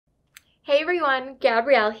Hey everyone,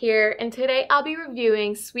 Gabrielle here, and today I'll be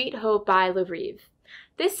reviewing Sweet Hope by Rive.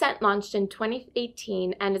 This scent launched in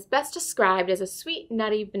 2018 and is best described as a sweet,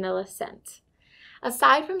 nutty vanilla scent.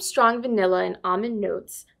 Aside from strong vanilla and almond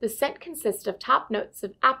notes, the scent consists of top notes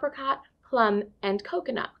of apricot, plum, and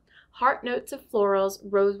coconut, heart notes of florals,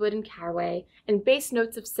 rosewood, and caraway, and base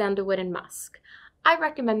notes of sandalwood and musk. I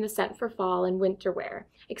recommend the scent for fall and winter wear,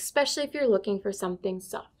 especially if you're looking for something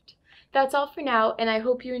soft. That's all for now, and I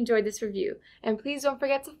hope you enjoyed this review. And please don't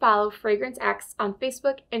forget to follow FragranceX on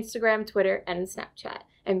Facebook, Instagram, Twitter, and Snapchat.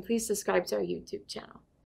 And please subscribe to our YouTube channel.